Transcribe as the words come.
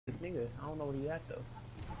this nigga. I don't know where he at though.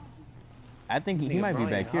 I think he might be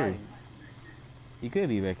back here. He could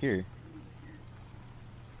be back here.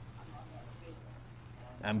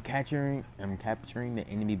 I'm capturing the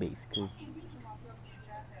enemy base. Cool.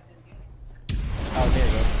 Oh, there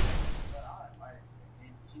you go.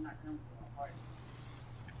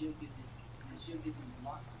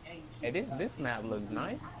 Hey, this map looks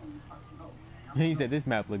nice. He said this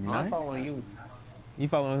map looks nice. I'm following you. You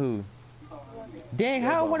following who? Dang,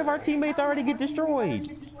 how one of our teammates already get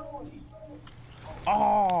destroyed?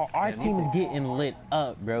 Oh, our team is getting lit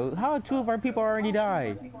up, bro. How two of our people already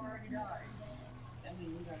died?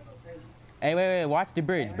 Hey, wait, watch the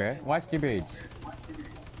bridge, bro. Watch the bridge.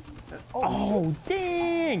 Oh,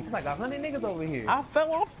 dang! There's like 100 niggas over here. I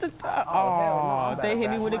fell off the top. Oh, no, they hit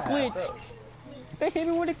me with a glitch. They hit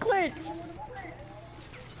me with a glitch.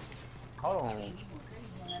 Hold on.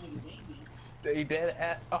 They dead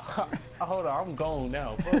at. Oh, hold on, I'm gone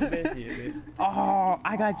now. Fuck that shit, man. Oh,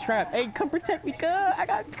 I got trapped. Hey, come protect me, cuz. I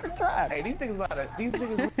got trapped. Hey, these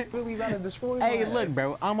niggas really about to destroy me. Hey, look,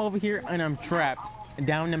 bro. I'm over here and I'm trapped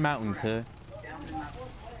down the mountain, cuz.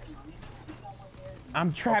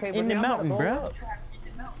 I'm trapped in the mountain, bro.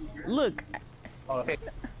 Look. Okay.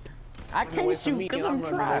 I can't shoot because I'm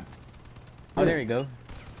trapped. Oh, there you go.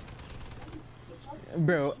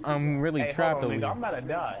 Bro, I'm really trapped over here. I'm about to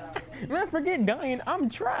die. Man, forget dying. I'm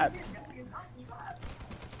trapped.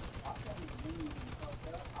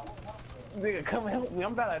 Nigga, come help me.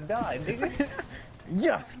 I'm about to die, nigga.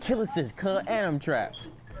 Yes, kill assist, cuz, and I'm trapped.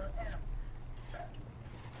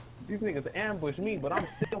 These niggas ambush me, but I'm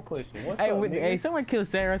still pushing. What's hey, up, hey, someone kill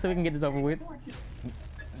Sarah so we can get this over with.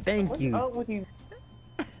 Thank you. What's up with you?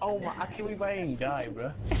 Oh my, I can't believe I ain't died,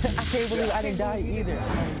 bro. I can't believe I didn't die either.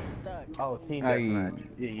 I'm stuck. Oh, team deathmatch.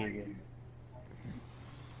 Yeah.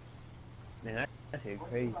 Man, that shit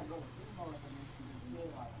crazy.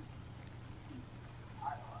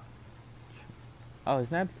 Oh,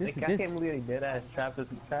 snap! I can't believe they dead ass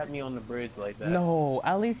trapped me on the bridge like that. No,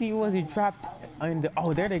 at least he wasn't trapped in the.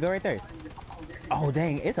 Oh, there they go, right there. Oh,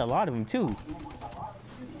 dang, it's a lot of them too.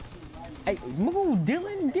 Hey, move,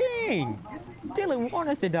 Dylan! Dang, Dylan want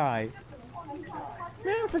us to die.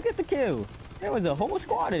 Man, forget the kill. There was a whole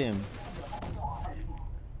squad of them.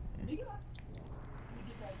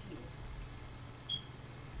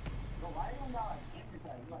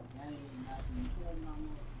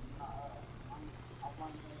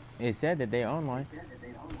 It said that they're online.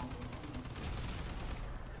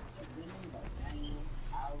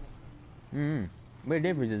 What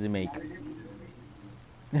difference does it make?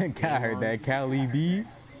 I heard that, Cali B.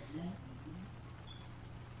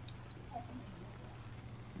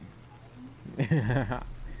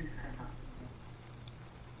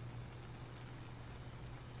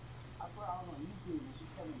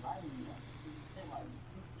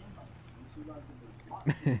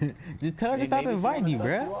 Just tell her to stop inviting you,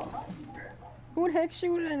 bruh. Who the heck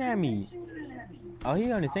shooting at me? Oh,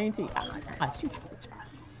 he on the same team. Shoot.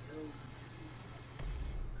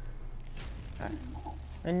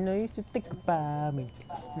 I know you should think about me.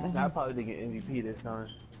 I'll probably get MVP this time.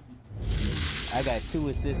 I got 2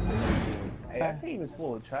 assists. Hey, I can't even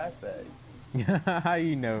pull a trash bag. How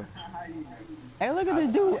you know? Hey, look at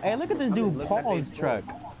this dude. Hey, look at this dude. Paul's truck.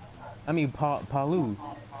 I mean, Palu.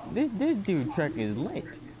 This dude truck is lit.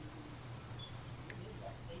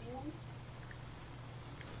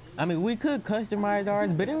 I mean, we could customize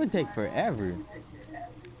ours, but it would take forever.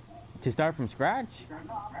 To start from scratch?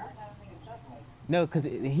 No, because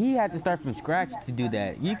he had to start from scratch to do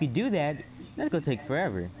that. You could do that. That's going to take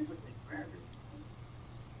forever.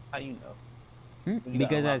 How you know?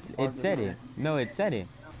 Because it said it. No, it said it.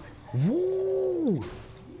 Woo!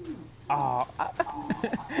 Oh.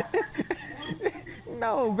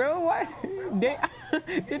 No, bro. Why?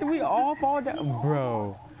 Did we all fall down?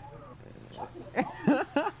 Bro.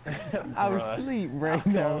 I was asleep right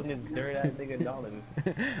now.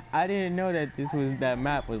 I didn't know that that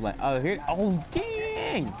map was like, oh, here. Oh,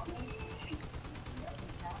 dang.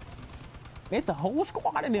 It's a whole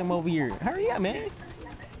squad of them over here. Hurry up, man.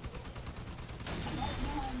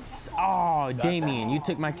 Oh, Damien, you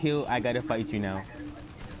took my kill. I gotta fight you now.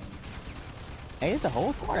 Hey, it's a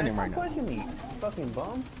whole squad of them right now. Me, fucking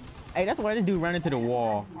bum. Hey, that's why this dude ran into the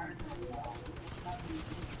wall.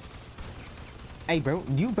 Hey, bro,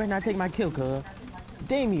 you better not take my kill, cuz.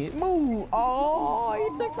 Damien, move. Oh,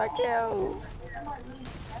 you took my kill.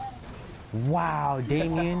 Wow,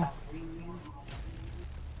 Damien.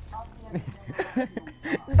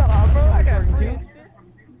 Nah, bro, I got you.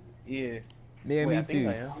 Yeah. Yeah, me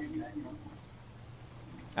too.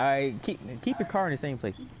 Alright, keep your car in the same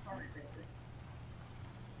place.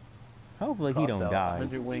 Hopefully he don't die.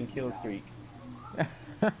 100 win kill streak.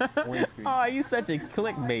 Win streak. Oh, you such a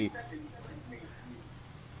clickbait.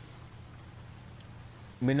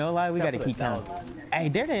 But no lie, we gotta keep count. Hey,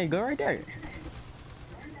 there they go right there.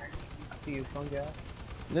 I see you, some guy.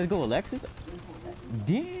 Let's go, Alexis.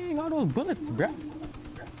 Dang, all those bullets, bro.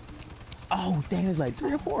 Oh, dang, there's like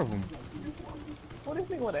 3 or 4 of them. What do you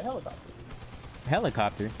think with a helicopter?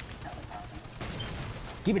 Helicopter?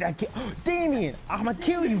 Give me that kill. Damien, I'ma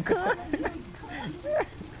kill you, cuz.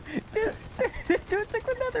 This dude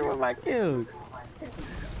took another one of my kills.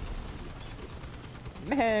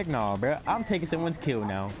 Heck no, bro. I'm taking someone's kill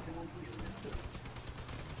now.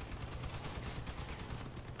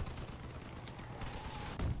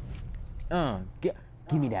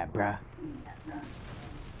 Give me that, bruh.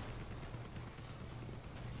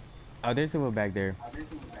 Oh, there's someone back there.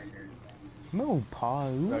 Move,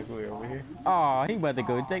 Paul. Back over here. Oh, he about to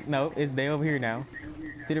go check. No, it's they over here now.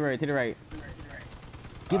 To the right, to the right.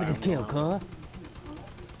 Give me this kill, cuz.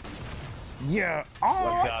 Yeah.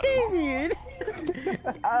 Oh, Damien.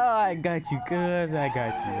 Oh, I got you, cuz. I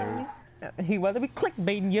got you, bro. He wasn't be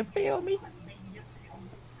clickbaiting, you feel me?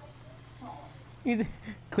 He's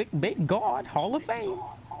clickbait god, Hall of Fame.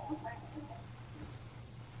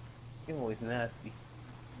 Your voice nasty.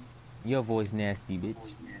 Your voice nasty,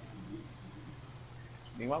 bitch.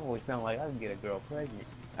 I mean, my voice sound like I can get a girl pregnant.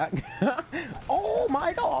 Oh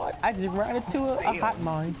my god! I just ran into a hot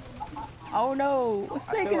mine. Oh no!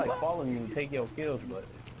 I feel like following you and take your kills, but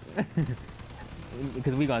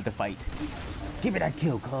because we gonna have to fight. Give me that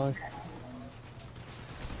kill, cuz.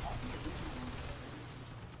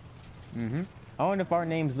 I wonder if our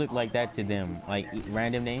names look like that to them, like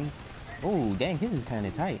random names. Oh, dang, his is kind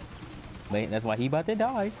of tight. But that's why he about to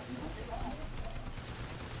die.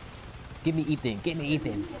 Give me Ethan. Give me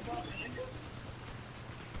Ethan.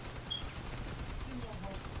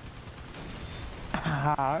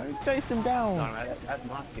 Chase him down. No, that's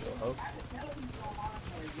my kill, ho.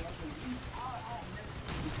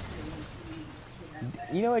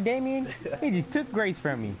 You know what, Damien? He just took Grace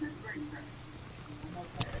from me.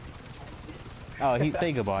 Oh, he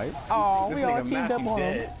say goodbye. Oh, we all teamed up on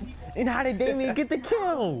him. And how did Damien get the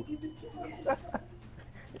kill?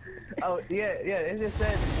 Oh, yeah, it just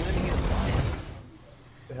said when he gets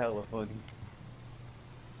hella funny.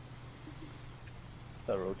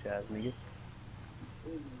 The roach ass nigga.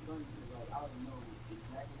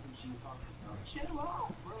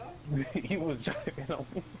 He was driving on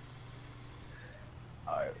me.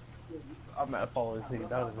 Alright. I'm not following this nigga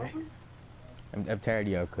down to me. I'm tired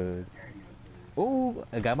of y'all, cuz. Ooh,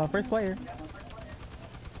 I got my first player.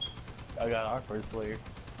 I got our first player.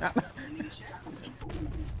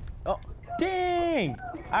 Oh, dang!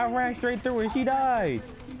 I ran straight through and she died.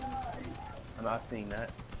 I'm not seeing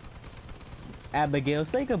that. Abigail,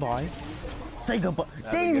 say goodbye. Say goodbye.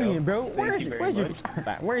 Abigail, Damien, bro,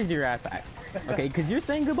 where's your ass at? Okay, because you're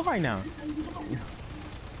saying goodbye now.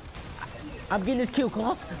 I'm getting this kill,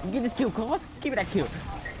 cuz. I'm getting this kill, cuz. Give me that kill.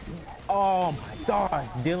 Oh my gosh,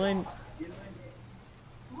 Dylan.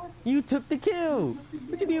 You took the kill.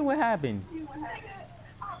 What you mean, what happened?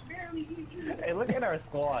 Hey, look at our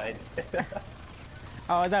squad.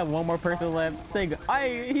 Oh, is that one more person left? Say go.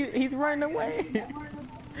 Hey, he's running away.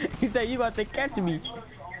 He said, you about to catch me.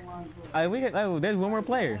 Oh, there's one more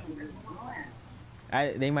player.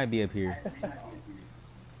 They might be up here.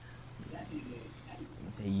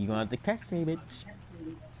 Say, you gonna have to catch me, bitch.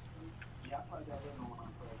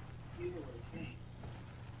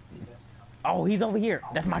 Oh, he's over here.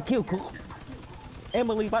 That's my kill, cool.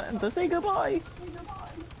 Emily, about to say goodbye.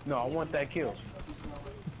 No, I want that kill.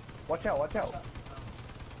 Watch out, watch out.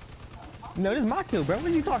 No, this is my kill, bro. What are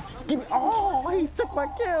you talking? Give me. Oh, he took my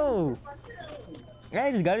kill.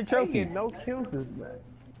 I just got a trophy. I get no kills this match.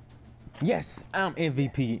 Yes, I'm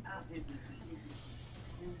MVP.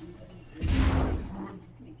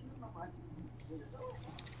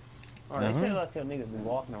 Oh, they should let your niggas be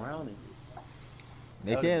walking around and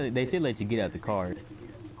they should let you get out the car.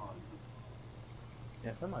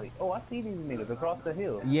 yeah, somebody. Oh, I see these niggas across the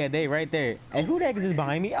hill. Yeah, they right there. And who the heck is this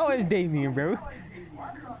behind me? Oh, it's Damien, bro.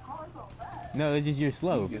 No, it's just you're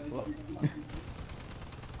slow. You're slow.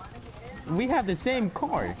 We have the same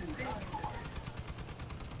car.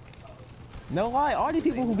 No lie, all these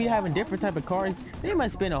people who be having different type of cars, they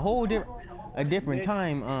must spend a different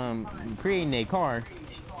time creating a car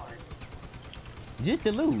just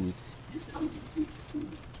to lose.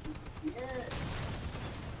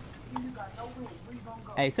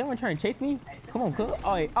 Hey, someone trying to chase me? Come on, cuz.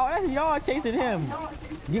 Oh, that's y'all chasing him.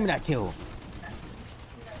 Give me that kill.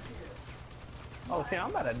 Oh, shit, I'm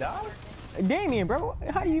about to die. Damien, bro,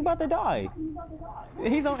 how you about to die?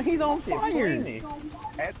 He's on fire.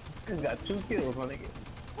 He's got 2 kills, my nigga.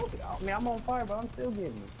 I mean, I'm on fire, but I'm still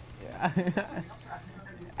getting it.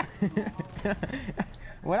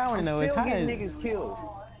 What I want to know is how is niggas killed.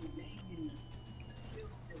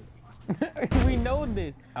 we know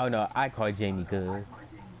this. Oh no, I call Jamie cuz.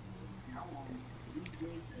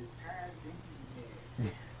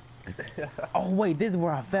 Oh wait, this is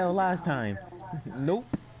where I fell last time. Nope.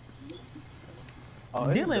 Oh,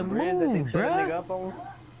 Dylan, move, bruh.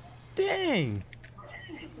 Dang.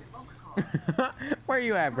 Where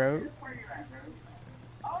you at, bro?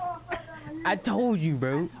 I told you,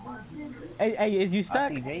 bro. Hey, is you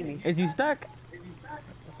stuck? Is you stuck?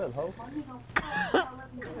 What's up, ho?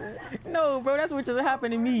 No, bro, that's what just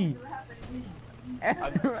happened to me.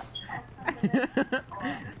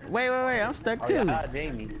 Wait, I'm stuck too.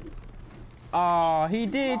 Jamie. Oh, he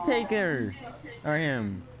did take her. Or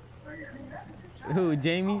him. Who,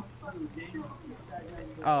 Jamie?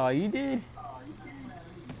 Oh, you did?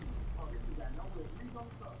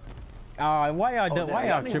 Oh, why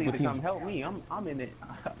y'all triple team? Come help me. I'm in it.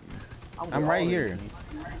 I'm right here.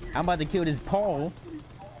 I'm about to kill this Paul.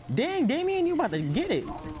 Dang, Damien, you about to get it.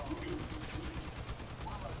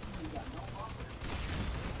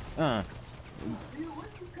 No,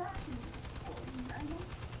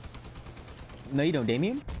 you don't,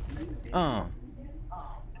 Damien. Yeah.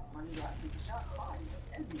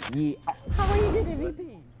 How are you getting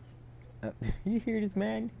anything? You hear this,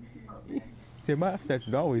 man? Said my stats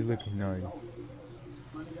is always looking nice.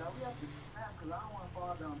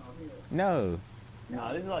 No.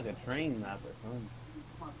 No, this is like a train map or something.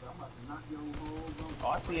 Oh,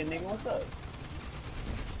 I see a nigga. What's up?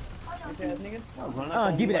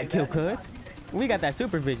 Give me that kill, cuz. We got that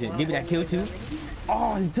supervision. Give me that kill too.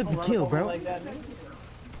 Oh, he took the kill, bro. Like that,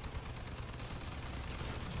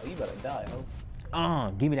 oh, you better die, ho.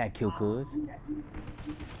 Give me that kill, cuz.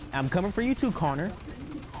 I'm coming for you too, Connor.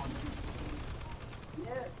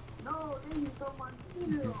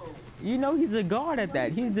 You know he's a god at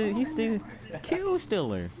that. He's the kill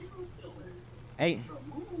stealer. Hey,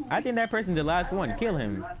 I think that person's the last one. Kill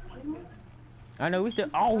him. I know we still.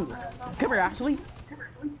 Oh, come here, Ashley.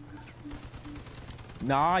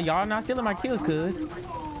 Nah, y'all not stealing my kills, cuz.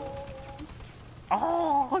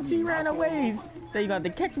 Oh, she ran away. So you got to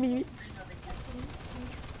catch me.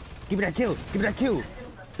 Give me that kill. Give me that kill.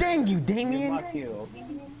 Dang you, Damien.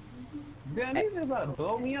 Damn, he's about to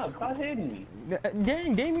blow me up. Stop hitting me.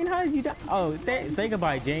 Dang, Damien, how did you die? Oh, say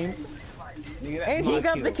goodbye, James. Nigga, and he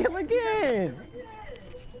got the kill again.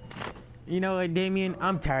 You know what, Damien?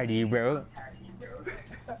 I'm tired of you, bro.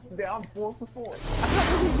 Yeah, I'm 4 for 4.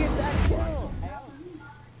 How did he get that kill?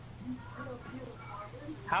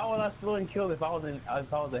 How was I still in kill if I was ahead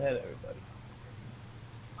of everybody?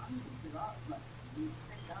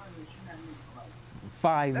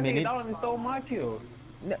 5 minutes. That nigga stole my kill.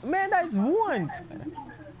 Man, that's once.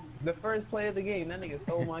 The first play of the game, that nigga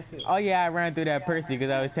stole my kill. Oh yeah, I ran through that person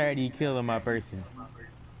because I was tired of you killing my person.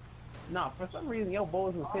 Nah, for some reason your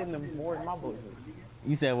bullets was hitting them more than my bullets.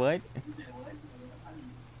 You said what?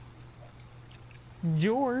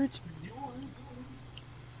 George.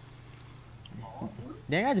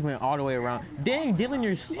 Dang, I just went all the way around. Dang, Dylan,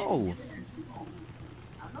 you're slow.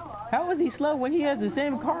 How is he slow when he has the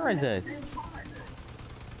same car as us?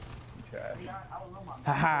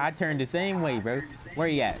 Haha, I turned the same way, bro. Where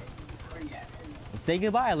you at? Say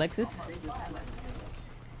goodbye, Alexis.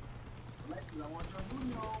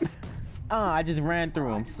 I just ran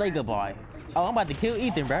through him. Say goodbye. Oh, I'm about to kill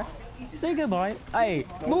Ethan, bro. Say goodbye. Hey,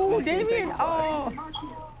 move, Damien. Oh.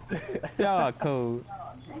 Y'all cold.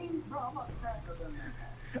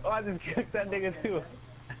 Oh, I just killed that nigga too.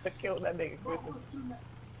 I killed that nigga quickly.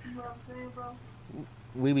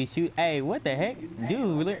 We be shoot. Hey, what the heck?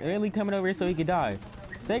 Dude, really coming over here so he could die.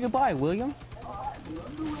 Say goodbye, William.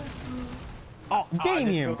 Oh,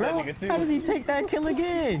 Damien, bro. How does he take that kill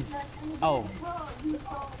again? Oh.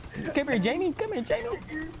 Come here, Jamie. Come here, Jamie.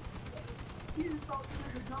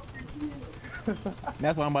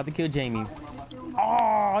 That's why I'm about to kill Jamie.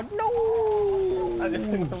 Oh, no. I just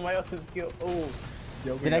took somebody else's kill. Oh.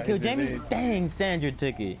 Did I kill Jamie? Dang, Sandra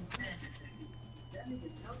took it.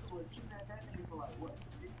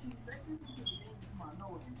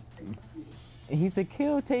 He's a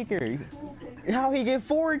kill taker. How he get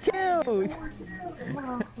 4 kills?